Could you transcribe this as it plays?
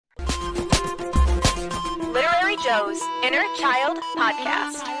Joe's Inner Child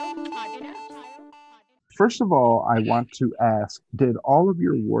Podcast. First of all, I want to ask, did all of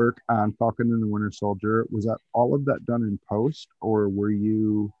your work on Falcon and the Winter Soldier, was that all of that done in post, or were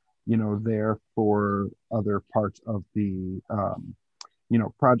you, there for other parts of the,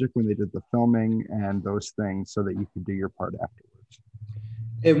 project when they did the filming and those things so that you could do your part afterwards?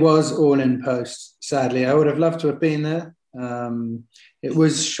 It was all in post, sadly. I would have loved to have been there. It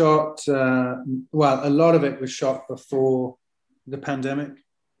was shot, a lot of it was shot before the pandemic.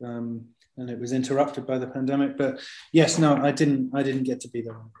 And it was interrupted by the pandemic. But yes, no, I didn't get to be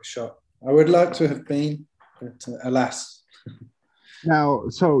there when it was shot. I would like to have been, but alas. Now,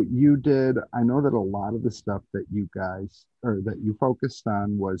 so you did, I know that a lot of the stuff that you guys, or that you focused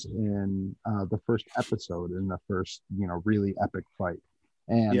on was in the first episode, in the first, really epic fight.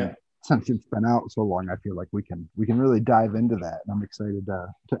 And yeah, since it's been out so long, I feel like we can really dive into that. And I'm excited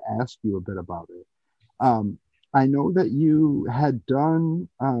to ask you a bit about it. I know that you had done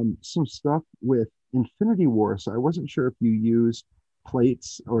some stuff with Infinity War, so I wasn't sure if you used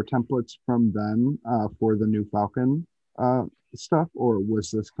plates or templates from them for the new Falcon stuff, or was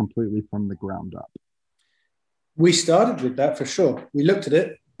this completely from the ground up? We started with that for sure. We looked at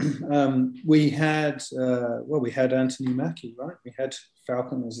it. We had Anthony Mackie, right? We had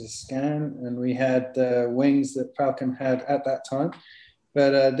Falcon as a scan, and we had the wings that Falcon had at that time.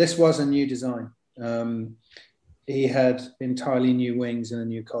 But this was a new design. He had entirely new wings and a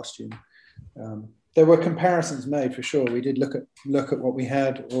new costume. There were comparisons made for sure. We did look at what we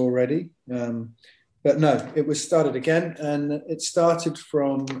had already, but no, it was started again, and it started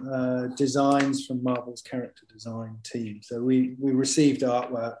from designs from Marvel's character design team. So we received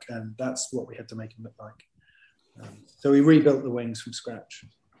artwork, and that's what we had to make it look like. So we rebuilt the wings from scratch.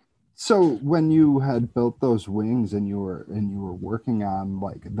 So when you had built those wings and you were working on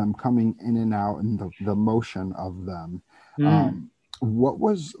like them coming in and out and the motion of them, what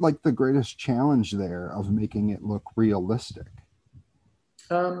was like the greatest challenge there of making it look realistic?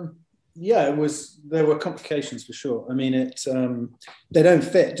 There were complications for sure. I mean, they don't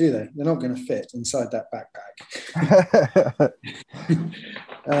fit, do they? They're not going to fit inside that backpack.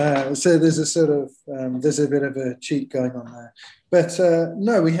 So there's a bit of a cheat going on there. But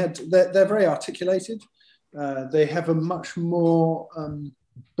no, they're very articulated. They have a much more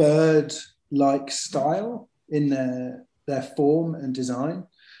bird-like style in their form and design.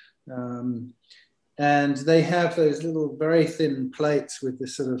 And they have those little very thin plates with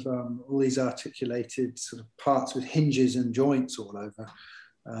this sort of all these articulated sort of parts with hinges and joints all over,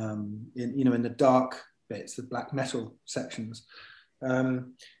 in the dark bits, the black metal sections. They're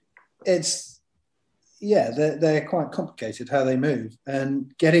quite complicated how they move,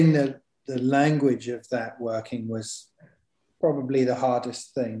 and getting the language of that working was probably the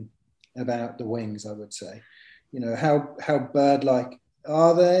hardest thing about the wings, I would say. How bird-like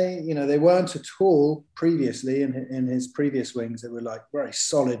are they? They weren't at all previously in his previous wings. They were like very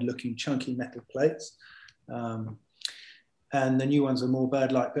solid looking chunky metal plates, and the new ones are more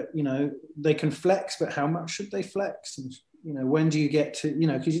bird-like, but they can flex, but how much should they flex? And when do you get to,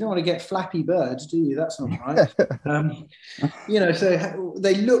 because you don't want to get flappy birds, do you? That's not right. So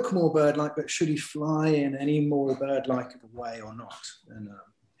they look more bird-like, but should he fly in any more bird-like of a way or not? And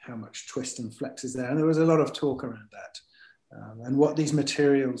how much twist and flex is there? And there was a lot of talk around that. And what these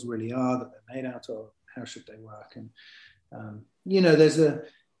materials really are that they're made out of, how should they work? And,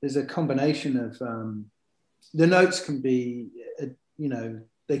 there's a combination of, the notes can be,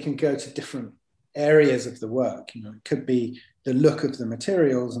 they can go to different areas of the work. It could be the look of the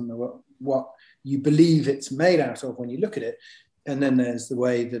materials and what you believe it's made out of when you look at it. And then there's the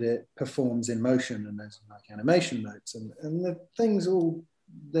way that it performs in motion, and there's like animation notes, and the things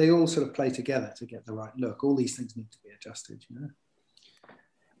they all sort of play together to get the right look. All these things need to be adjusted,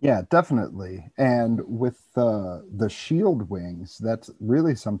 Yeah, definitely. And with the shield wings, that's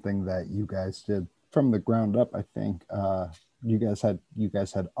really something that you guys did from the ground up. I think you guys had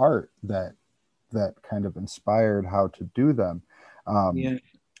art that kind of inspired how to do them.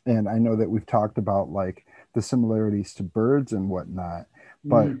 And I know that we've talked about like the similarities to birds and whatnot,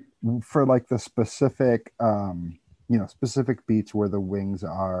 but for like the specific specific beats where the wings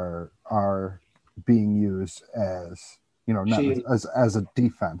are being used as, not as a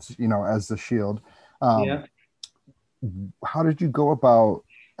defense, as the shield. How did you go about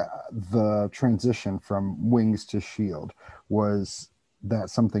the transition from wings to shield? Was that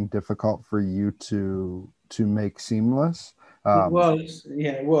something difficult for you to make seamless? It was.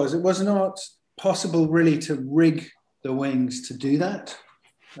 It was not possible really to rig the wings to do that.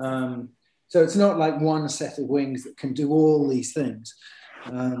 So it's not like one set of wings that can do all these things.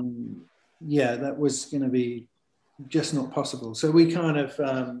 That was going to be just not possible. So we kind of,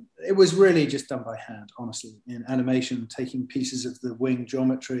 it was really just done by hand, honestly, in animation, taking pieces of the wing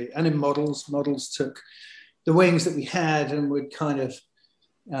geometry, and in models. Models took the wings that we had and would kind of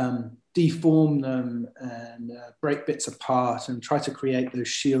deform them and break bits apart and try to create those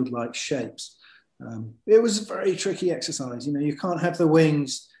shield-like shapes. It was a very tricky exercise. You know, you can't have the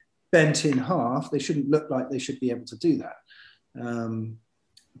wings bent in half. They shouldn't look like they should be able to do that.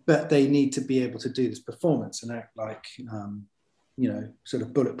 But they need to be able to do this performance and act like, you know, sort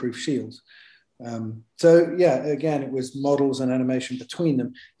of bulletproof shields. So yeah, again, it was models and animation between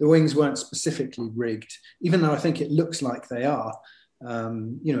them. The wings weren't specifically rigged, even though I think it looks like they are.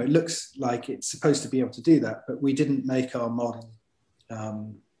 You know, it looks like it's supposed to be able to do that, but we didn't make our model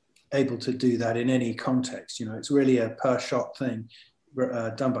able to do that in any context. You know, it's really a per shot thing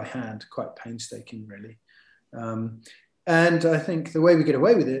done by hand, quite painstaking, really. And I think the way we get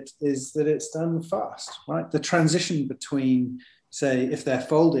away with it is that it's done fast, right? The transition between, say, if they're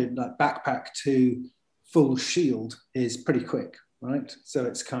folded, like backpack to full shield is pretty quick, right? So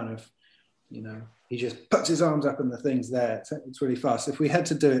it's kind of, you know, he just puts his arms up and the thing's there. It's really fast. If we had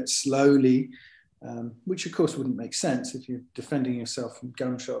to do it slowly, which of course wouldn't make sense if you're defending yourself from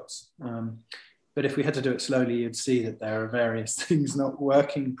gunshots, but if we had to do it slowly, you'd see that there are various things not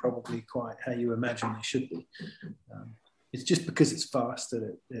working probably quite how you imagine they should be. It's just because it's fast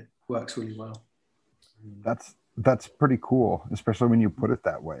that it works really well. That's pretty cool, especially when you put it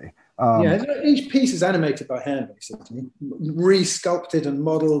that way. Yeah, each piece is animated by hand, basically, re-sculpted and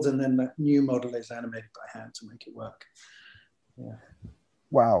modeled, and then that new model is animated by hand to make it work. Yeah.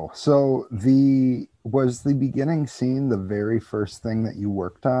 Wow. So was the beginning scene the very first thing that you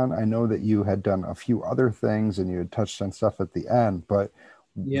worked on? I know that you had done a few other things and you had touched on stuff at the end, but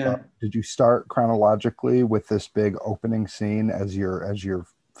yeah, did you start chronologically with this big opening scene as your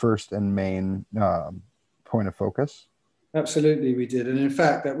first and main point of focus? Absolutely, we did, and in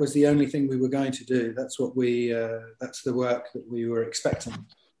fact, that was the only thing we were going to do. That's what that's the work that we were expecting,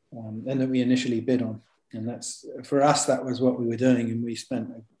 and that we initially bid on. And that's, for us, that was what we were doing, and we spent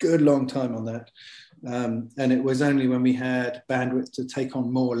a good long time on that. And it was only when we had bandwidth to take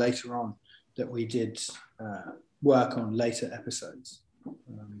on more later on that we did work on later episodes.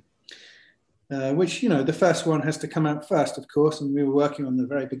 Which, you know, the first one has to come out first, of course, and we were working on the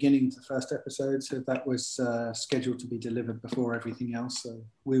very beginning of the first episode, so that was scheduled to be delivered before everything else. So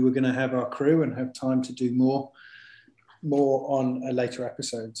we were going to have our crew and have time to do more on a later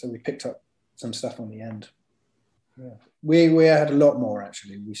episode. So we picked up some stuff on the end. Yeah. We had a lot more,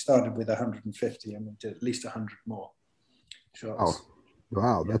 actually. We started with 150 and we did at least 100 more shots. Oh,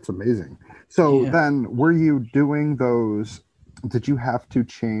 wow, that's amazing. So then were you doing those? Did you have to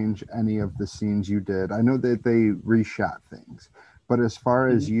change any of the scenes you did? I know that they reshot things, but as far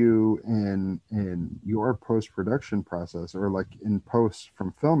as you in your post-production process, or like in post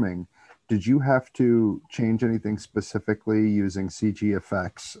from filming, did you have to change anything specifically using CG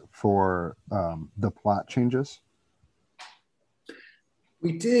effects for the plot changes?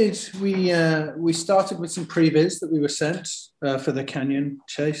 We did. We started with some previs that we were sent for the canyon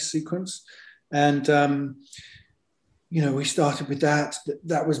chase sequence, and you know, we started with that.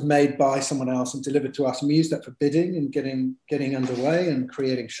 That was made by someone else and delivered to us, and we used that for bidding and getting underway and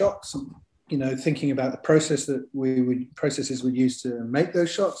creating shots. And, you know, thinking about the processes we'd use to make those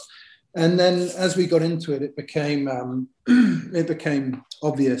shots. And then as we got into it, it became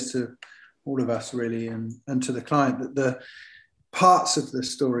obvious to all of us, really, and to the client, that the parts of the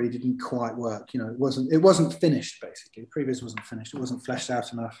story didn't quite work. You know, it wasn't finished, basically. Previous wasn't finished. It wasn't fleshed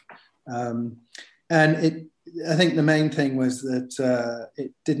out enough. And I think the main thing was that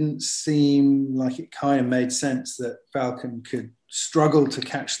it didn't seem like it kind of made sense that Falcon could struggle to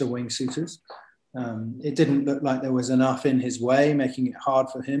catch the wingsuiters. It didn't look like there was enough in his way, making it hard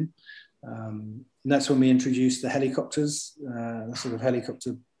for him. And that's when we introduced the helicopters, the sort of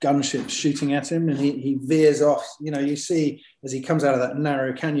helicopter gunships shooting at him, and he veers off. You know, you see as he comes out of that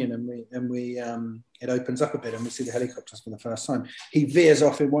narrow canyon, and we it opens up a bit, and we see the helicopters for the first time. He veers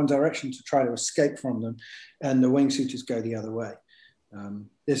off in one direction to try to escape from them, and the wingsuiters go the other way.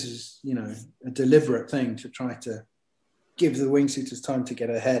 This is, you know, a deliberate thing to try to give the wingsuiters time to get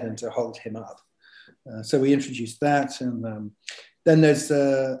ahead and to hold him up. So we introduced that, and then there's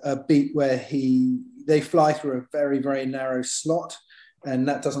a beat where they fly through a very, very narrow slot, and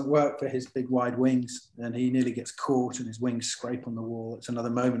that doesn't work for his big wide wings, and he nearly gets caught and his wings scrape on the wall. It's another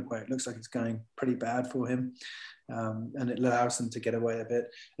moment where it looks like it's going pretty bad for him, and it allows them to get away a bit.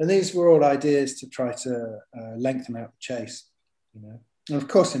 And these were all ideas to try to lengthen out the chase, you know. And of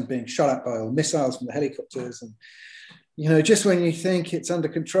course, him being shot at by all missiles from the helicopters, and you know, just when you think it's under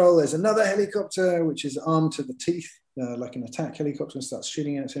control, there's another helicopter which is armed to the teeth, like an attack helicopter, and starts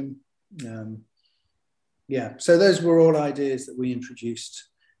shooting at him. Yeah, so those were all ideas that we introduced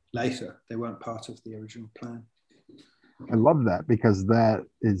later. They weren't part of the original plan. I love that, because that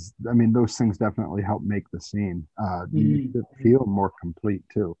is, I mean, those things definitely help make the scene. You should feel more complete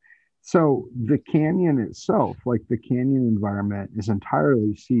too. So the canyon itself, like the canyon environment, is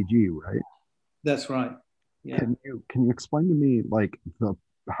entirely CG, right? That's right. Yeah. Can you explain to me, like,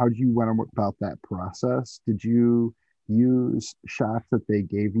 how you went about that process? Did you use shots that they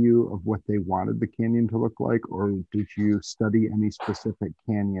gave you of what they wanted the canyon to look like, or did you study any specific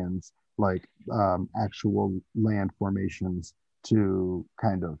canyons, like actual land formations, to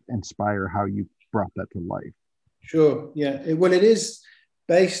kind of inspire how you brought that to life? Sure. Yeah. Well, it is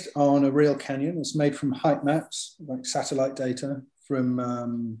based on a real canyon. It's made from height maps, like satellite data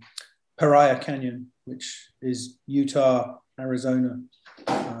from Pariah Canyon, which is Utah, Arizona.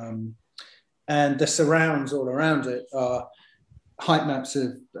 And the surrounds all around it are height maps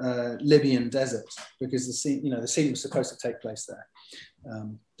of Libyan desert, because the scene was supposed to take place there.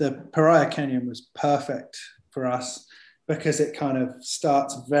 The Pariah Canyon was perfect for us because it kind of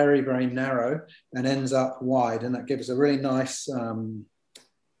starts very, very narrow and ends up wide, and that gives a really nice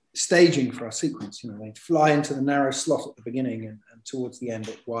staging for our sequence. They fly into the narrow slot at the beginning, and towards the end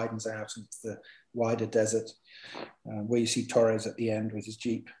it widens out into the wider desert, where you see Torres at the end with his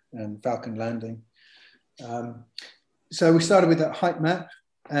Jeep and Falcon landing. So we started with that height map,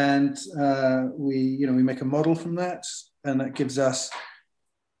 and we make a model from that, and that gives us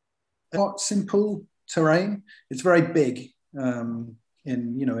not simple terrain. It's very big in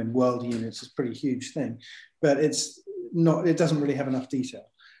world units. It's a pretty huge thing, but it doesn't really have enough detail.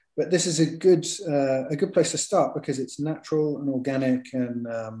 But this is a good place to start, because it's natural and organic, and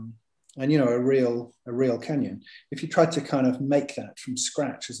a real canyon. If you tried to kind of make that from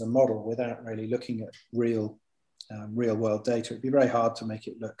scratch as a model without really looking at real world data, it'd be very hard to make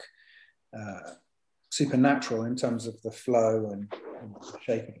it look supernatural in terms of the flow and the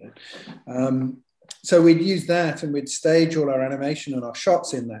shape of it. So we'd use that, and we'd stage all our animation and our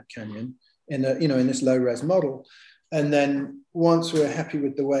shots in that canyon in this low res model. And then once we're happy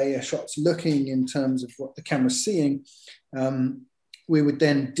with the way a shot's looking in terms of what the camera's seeing, we would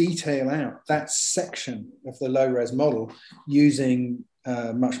then detail out that section of the low res model using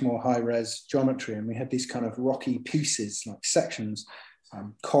much more high res geometry. And we had these kind of rocky pieces, like sections,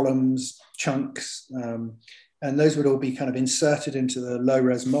 columns, chunks, and those would all be kind of inserted into the low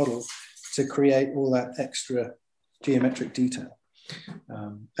res model to create all that extra geometric detail.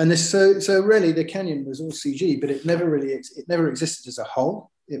 And this, so really the canyon was all CG, but it never existed as a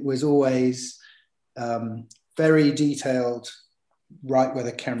whole. It was always very detailed, right where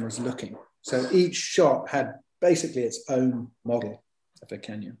the camera's looking. So each shot had basically its own model of the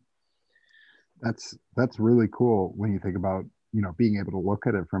canyon. That's really cool when you think about being able to look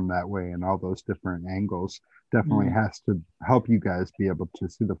at it from that way, and all those different angles definitely has to help you guys be able to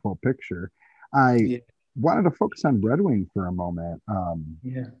see the full picture. I wanted to focus on Redwing for a moment.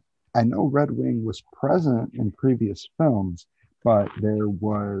 I know Redwing was present in previous films, but there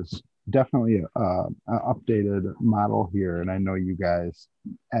was definitely an updated model here, and I know you guys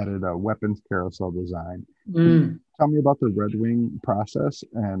added a weapons carousel design. Tell me about the Redwing process,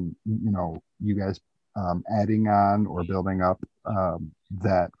 and you guys adding on or building up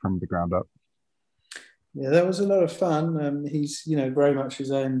that from the ground up. Yeah, that was a lot of fun. He's very much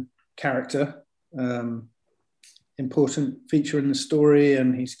his own character, important feature in the story,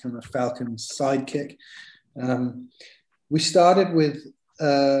 and he's kind of Falcon's sidekick. We started with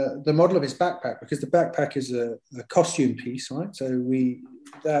the model of his backpack, because the backpack is a costume piece, right? So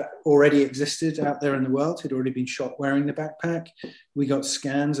that already existed out there in the world. He'd already been shot wearing the backpack. We got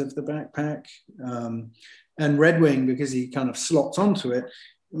scans of the backpack, and Redwing, because he kind of slots onto it,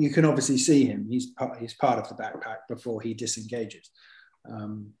 you can obviously see him. He's part of the backpack before he disengages.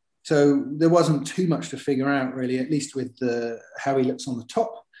 So there wasn't too much to figure out, really, at least with how he looks on the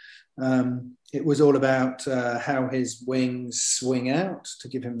top. It was all about how his wings swing out to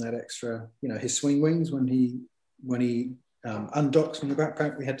give him that extra, his swing wings when he undocks from the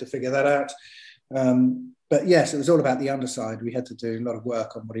backpack. We had to figure that out. But yes, it was all about the underside. We had to do a lot of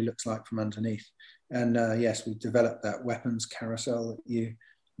work on what he looks like from underneath. And yes, we developed that weapons carousel that you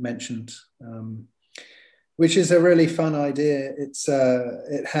mentioned, which is a really fun idea. It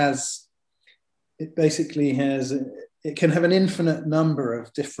can have an infinite number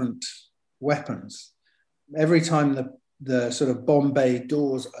of different weapons. Every time the sort of bomb bay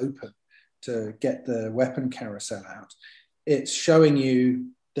doors open to get the weapon carousel out, it's showing you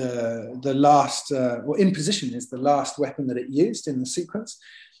the last, in position is the last weapon that it used in the sequence.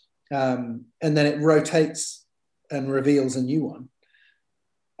 And then it rotates and reveals a new one.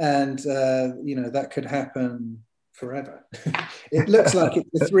 And, that could happen forever. It looks like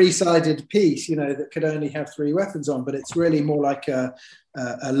it's a three-sided piece, that could only have 3 weapons on, but it's really more like a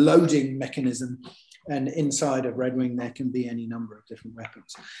loading mechanism. And inside of Redwing, there can be any number of different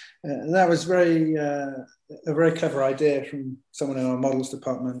weapons. That was a very clever idea from someone in our models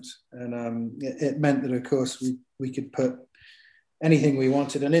department. And it meant that, of course, we could put anything we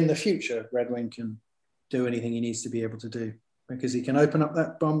wanted. And in the future, Redwing can do anything he needs to be able to do, because he can open up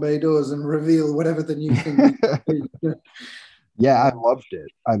that Bombay doors and reveal whatever the new thing is. Yeah, I loved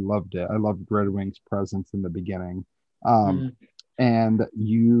it. I loved Redwing's presence in the beginning. And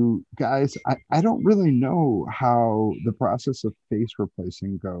you guys, I don't really know how the process of face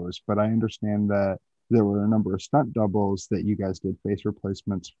replacing goes, but I understand that there were a number of stunt doubles that you guys did face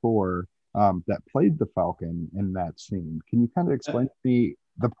replacements for, that played the Falcon in that scene. Can you kind of explain to me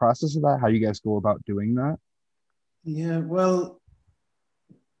the process of that, how you guys go about doing that? Yeah, well,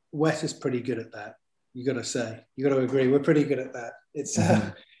 Wet is pretty good at that. You got to agree, we're pretty good at that. It's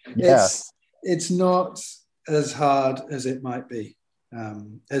not as hard as it might be,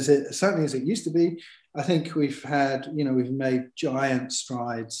 certainly as it used to be. I think we've made giant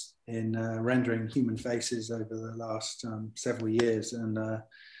strides in rendering human faces over the last several years, and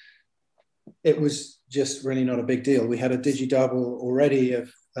it was just really not a big deal. We had a digi-double already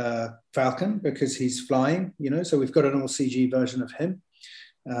of Falcon because he's flying, so we've got an all CG version of him.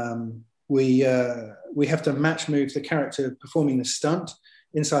 We have to match move the character performing the stunt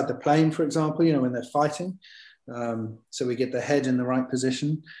inside the plane, for example, when they're fighting. So we get the head in the right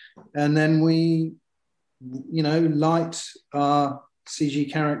position, and then we, light our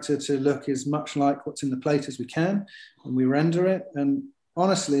CG character to look as much like what's in the plate as we can, and we render it. And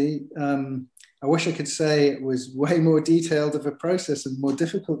honestly, I wish I could say it was way more detailed of a process and more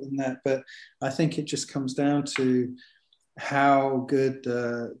difficult than that, but I think it just comes down to how good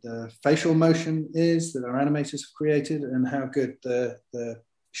the facial motion is that our animators have created, and how good the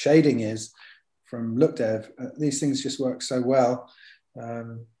shading is from look dev. These things just work so well.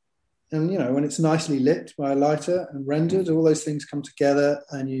 And when it's nicely lit by a lighter and rendered, all those things come together,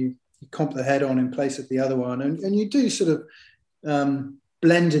 and you comp the head on in place of the other one, and you do sort of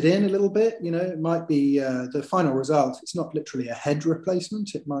blend it in a little bit. It might be the final result. It's not literally a head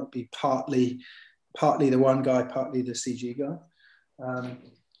replacement. It might be partly the one guy, partly the CG guy.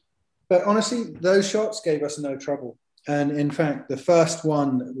 But honestly, those shots gave us no trouble. And in fact, the first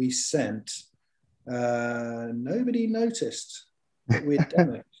one that we sent, nobody noticed that we'd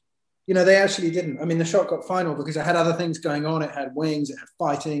done it. They actually didn't. I mean, the shot got final because it had other things going on. It had wings, it had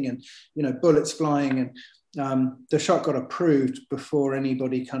fighting, and bullets flying, and the shot got approved before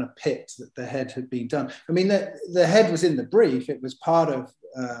anybody kind of picked that the head had been done. I mean, the head was in the brief. It was part of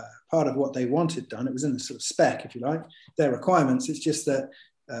what they wanted done. It was in the sort of spec, if you like, their requirements. It's just that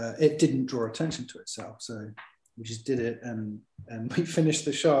it didn't draw attention to itself. So we just did it, and we finished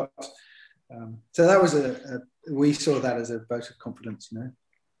the shot. So that was we saw that as a vote of confidence,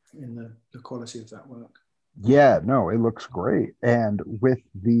 in the quality of that work. Yeah, no, it looks great. And with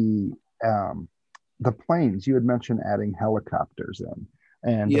the planes, you had mentioned adding helicopters in,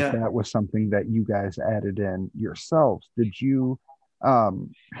 and that was something that you guys added in yourselves. Did you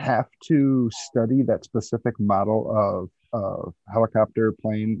have to study that specific model of helicopter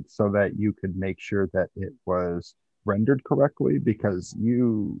plane so that you could make sure that it was rendered correctly? Because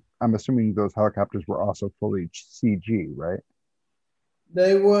I'm assuming those helicopters were also fully CG, right?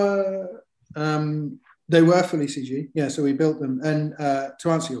 They were fully CG. Yeah, so we built them. And to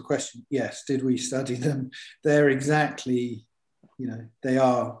answer your question, yes, did we study them? They're exactly,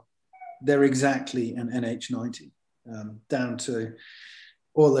 they're exactly an NH90, down to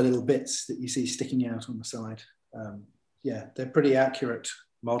all the little bits that you see sticking out on the side. They're pretty accurate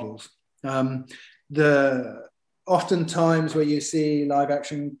models. Oftentimes where you see live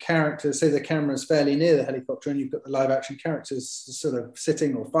action characters, say the camera's fairly near the helicopter and you've got the live action characters sort of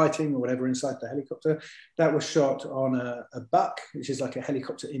sitting or fighting or whatever inside the helicopter, that was shot on a buck, which is like a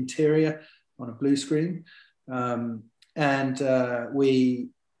helicopter interior on a blue screen. We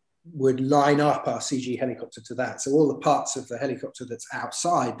would line up our CG helicopter to that. So all the parts of the helicopter that's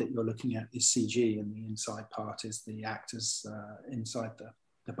outside that you're looking at is CG, and the inside part is the actors inside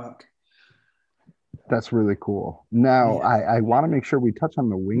the buck. That's really cool. Now, I want to make sure we touch on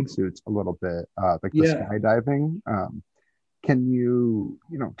the wingsuits a little bit, like the skydiving. Can you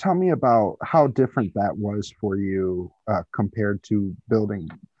tell me about how different that was for you compared to building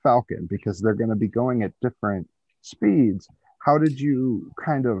Falcon? Because they're going to be going at different speeds. How did you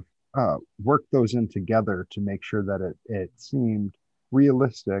kind of work those in together to make sure that it seemed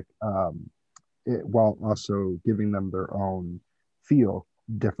realistic while also giving them their own feel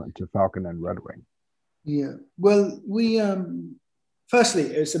different to Falcon and Redwing. Yeah. Well, we firstly,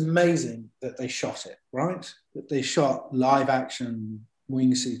 it's amazing that they shot it, right? That they shot live action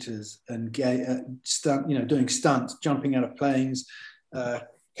wingsuiters and doing stunts, jumping out of planes.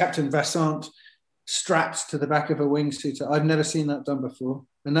 Captain Vassant strapped to the back of a wingsuiter. I've never seen that done before,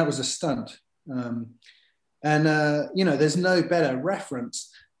 and that was a stunt. There's no better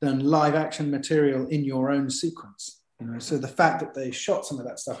reference than live action material in your own sequence. So the fact that they shot some of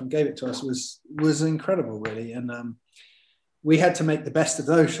that stuff and gave it to us was incredible, really. And we had to make the best of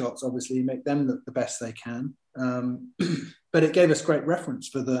those shots, obviously, make them look the best they can. But it gave us great reference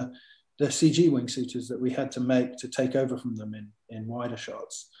for the CG wingsuiters that we had to make to take over from them in wider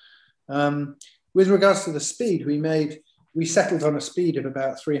shots. With regards to the speed, we settled on a speed of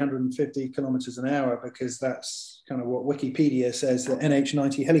about 350 kilometers an hour because that's kind of what Wikipedia says that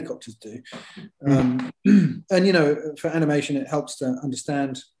NH-90 helicopters do. And, for animation, it helps to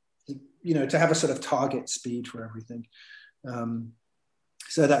understand, to have a sort of target speed for everything.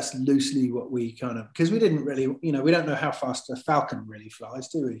 So that's loosely what we because we didn't really, we don't know how fast a Falcon really flies,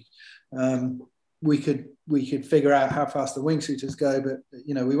 do we? We could figure out how fast the wingsuiters go, but,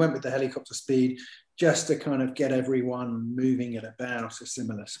 we went with the helicopter speed just to kind of get everyone moving at about a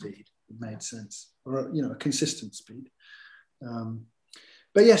similar speed. It made sense, or, a consistent speed.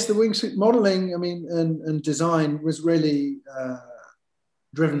 But yes, the wingsuit modeling, and design was really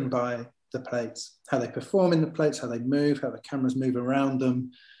driven by the plates, how they perform in the plates, how they move, how the cameras move around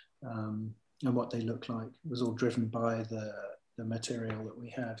them, and what they look like. It was all driven by the material that we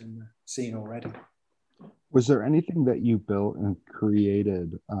had in the scene already. Was there anything that you built and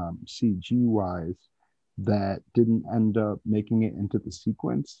created CG-wise that didn't end up making it into the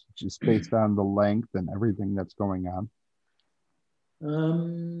sequence, just based on the length and everything that's going on?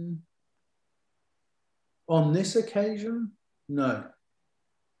 On this occasion, no.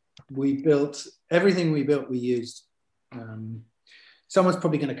 Everything we built, we used. Someone's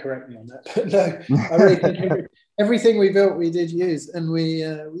probably going to correct me on that, but no, I really think everything we built, we did use. And we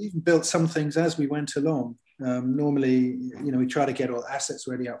even built some things as we went along. Normally, we try to get all assets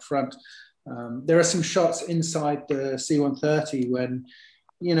ready up front. There are some shots inside the C-130 when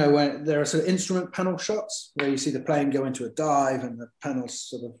there are sort of instrument panel shots where you see the plane go into a dive and the panels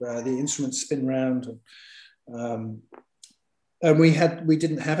sort of, the instruments spin round. And we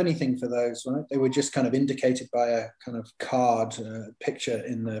didn't have anything for those, right? They were just kind of indicated by a kind of card picture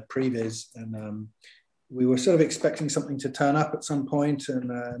in the previs. And we were sort of expecting something to turn up at some point,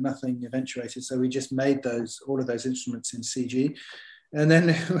 and nothing eventuated. So we just made all of those instruments in CG. And then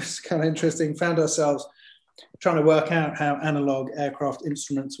it was kind of interesting, found ourselves trying to work out how analog aircraft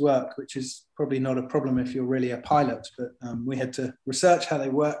instruments work, which is probably not a problem if you're really a pilot, but we had to research how they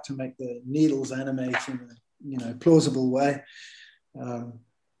work to make the needles animate in a plausible way.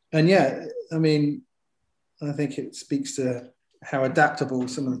 And yeah, I think it speaks to how adaptable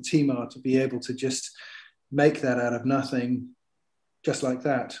some of the team are to be able to just make that out of nothing, just like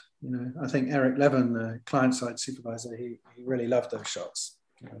that. I think Eric Levin, the client-side supervisor, he really loved those shots.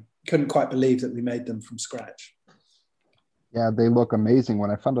 Couldn't quite believe that we made them from scratch. Yeah, they look amazing.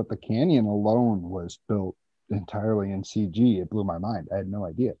 When I found out the canyon alone was built entirely in CG, it blew my mind. I had no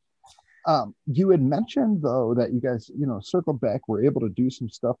idea. You had mentioned, though, that you guys, circled back, were able to do some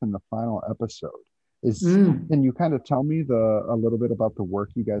stuff in the final episode. Can you kind of tell me a little bit about the work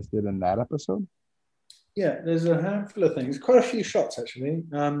you guys did in that episode? Yeah, there's a handful of things, quite a few shots actually.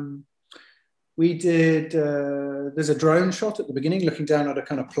 We did, there's a drone shot at the beginning looking down at a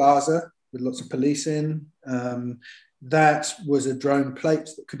kind of plaza with lots of police in. That was a drone plate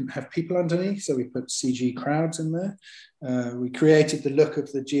that couldn't have people underneath, so we put CG crowds in there. We created the look of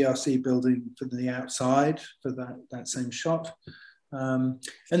the GRC building for the outside for that same shot. And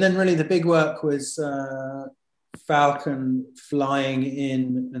then really the big work was Falcon flying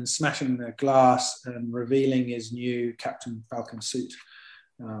in and smashing the glass and revealing his new Captain Falcon suit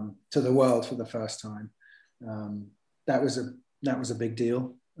to the world for the first time. That was a big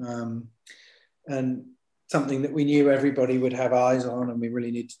deal, and something that we knew everybody would have eyes on, and we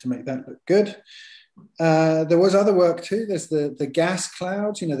really needed to make that look good. There was other work too. There's the gas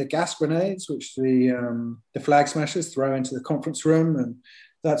clouds, the gas grenades, which the flag smashers throw into the conference room, and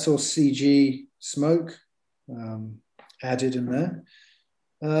that's all CG smoke added in there.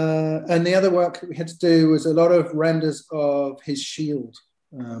 And the other work that we had to do was a lot of renders of his shield.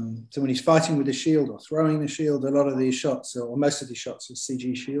 So when he's fighting with the shield or throwing the shield, a lot of these shots, or most of these shots, are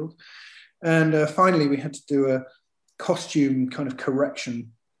CG shield. And finally, we had to do a costume kind of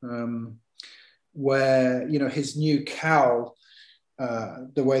correction where, his new cowl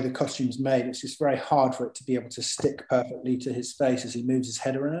the way the costume's made, it's just very hard for it to be able to stick perfectly to his face as he moves his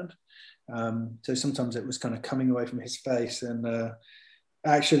head around. So sometimes it was kind of coming away from his face, and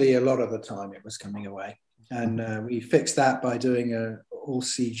actually a lot of the time it was coming away. And we fixed that by doing a all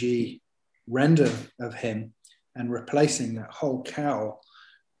CG render of him and replacing that whole cowl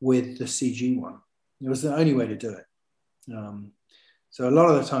with the CG one. It was the only way to do it. So a lot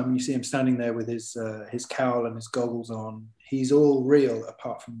of the time when you see him standing there with his cowl and his goggles on, he's all real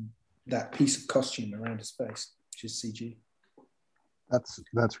apart from that piece of costume around his face, which is CG.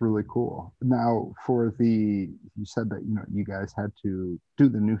 That's really cool. Now, you said that you guys had to do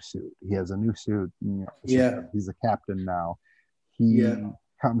the new suit. He has a new suit. Yeah, he's a captain now. He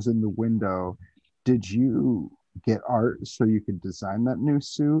comes in the window. Did you get art so you could design that new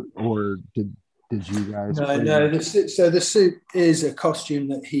suit, or did you guys? No. The suit is a costume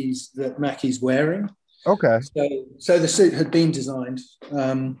that Mackie's wearing. Okay. So the suit had been designed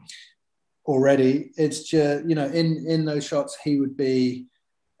already. It's just in those shots he would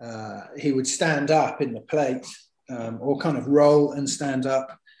stand up in the plate or kind of roll and stand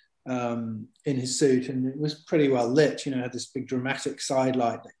up in his suit, and it was pretty well lit. Had this big dramatic side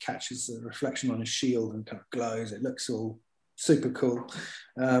light that catches the reflection on his shield and kind of glows. It looks all super cool.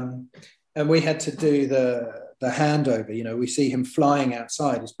 And we had to do the handover. We see him flying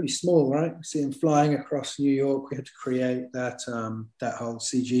outside. It's pretty small, right? We see him flying across New York. We had to create that whole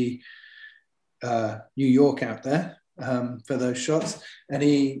CG New York out there for those shots. And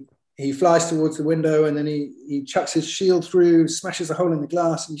he flies towards the window, and then he chucks his shield through, smashes a hole in the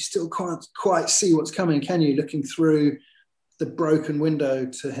glass, and you still can't quite see what's coming, can you? Looking through the broken window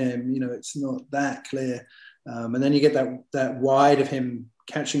to him, it's not that clear. And then you get that wide of him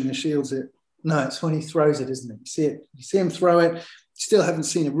catching the shields. It's when he throws it, isn't it? You see him throw it. You still haven't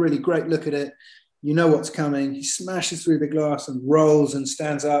seen a really great look at it. You know what's coming. He smashes through the glass and rolls and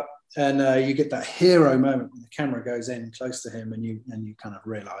stands up, and you get that hero moment when the camera goes in close to him, and you kind of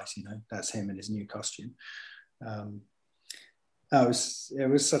realize, that's him in his new costume. It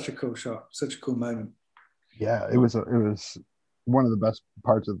was such a cool shot, such a cool moment. Yeah, it was one of the best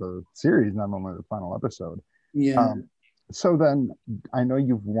parts of the series, not only the final episode. Yeah. So then, I know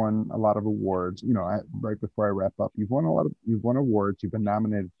you've won a lot of awards. Right before I wrap up, you've won awards. You've been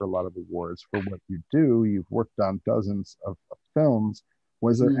nominated for a lot of awards for what you do. You've worked on dozens of films.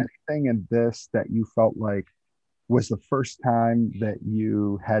 Was there anything in this that you felt like was the first time that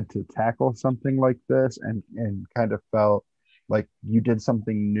you had to tackle something like this, and kind of felt like you did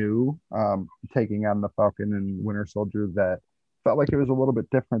something new, taking on the Falcon and Winter Soldier, that felt like it was a little bit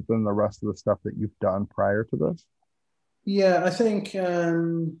different than the rest of the stuff that you've done prior to this? Yeah, I think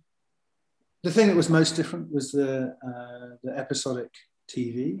the thing that was most different was the episodic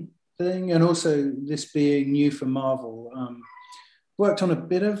TV thing, and also this being new for Marvel. Worked on a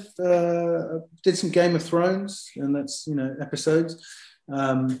bit of, did some Game of Thrones, and that's, episodes.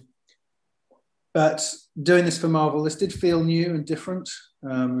 But doing this for Marvel, this did feel new and different.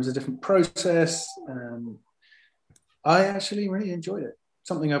 It was a different process. I actually really enjoyed it.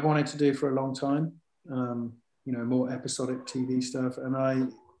 Something I've wanted to do for a long time. More episodic TV stuff, and I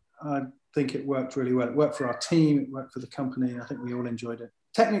think it worked really well. It worked for our team, it worked for the company. I think we all enjoyed it.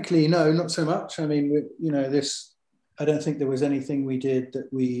 Technically, no, not so much. I mean, I don't think there was anything we did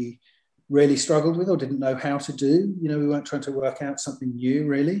that we really struggled with or didn't know how to do. We weren't trying to work out something new,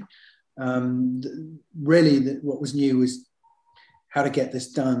 really. What was new was how to get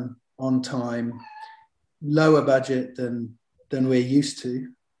this done on time, lower budget than we're used to.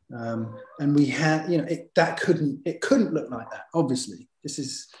 And we had, it couldn't look like that. Obviously,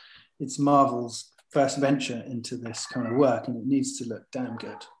 it's Marvel's first venture into this kind of work, and it needs to look damn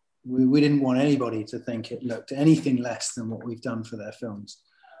good. We didn't want anybody to think it looked anything less than what we've done for their films.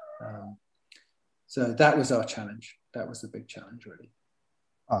 So that was our challenge. That was the big challenge, really.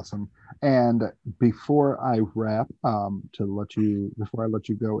 Awesome. And before I wrap, before I let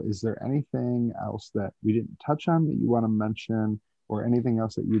you go, is there anything else that we didn't touch on that you want to mention, or anything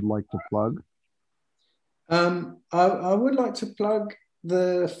else that you'd like to plug? I would like to plug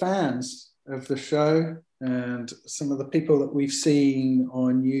the fans of the show and some of the people that we've seen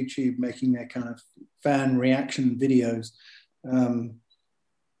on YouTube making their kind of fan reaction videos.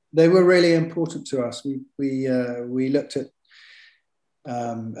 They were really important to us. We looked at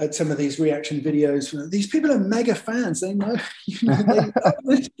some of these reaction videos. These people are mega fans. They know, they love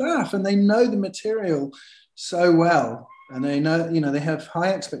this stuff, and they know the material so well. And they know, they have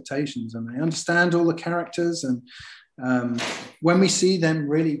high expectations, and they understand all the characters. And when we see them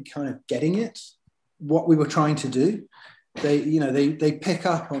really kind of getting it, what we were trying to do, they pick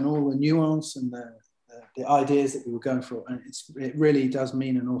up on all the nuance and the the ideas that we were going for, and it really does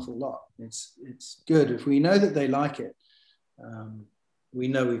mean an awful lot. It's good if we know that they like it. We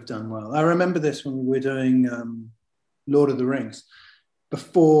know we've done well. I remember this when we were doing Lord of the Rings,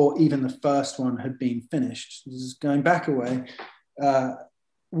 before even the first one had been finished. This is going back a way.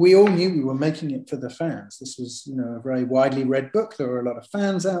 We all knew we were making it for the fans. This was, a very widely read book. There were a lot of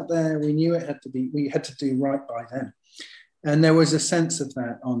fans out there. We knew we had to do right by them. And there was a sense of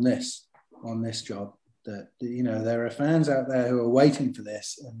that on this job, that, there are fans out there who are waiting for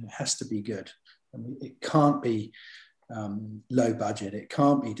this, and it has to be good. It can't be low budget. It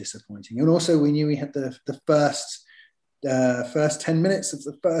can't be disappointing. And also we knew we had the first 10 minutes of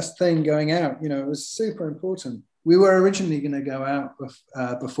the first thing going out. It was super important. We were originally going to go out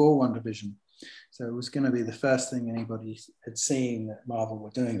before WandaVision. So it was going to be the first thing anybody had seen that Marvel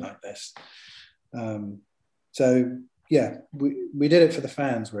were doing like this. So yeah, we did it for the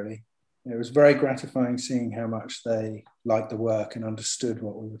fans, really. It was very gratifying seeing how much they liked the work and understood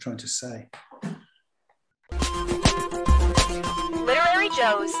what we were trying to say. Literary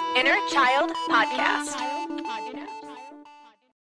Joe's Inner Child Podcast.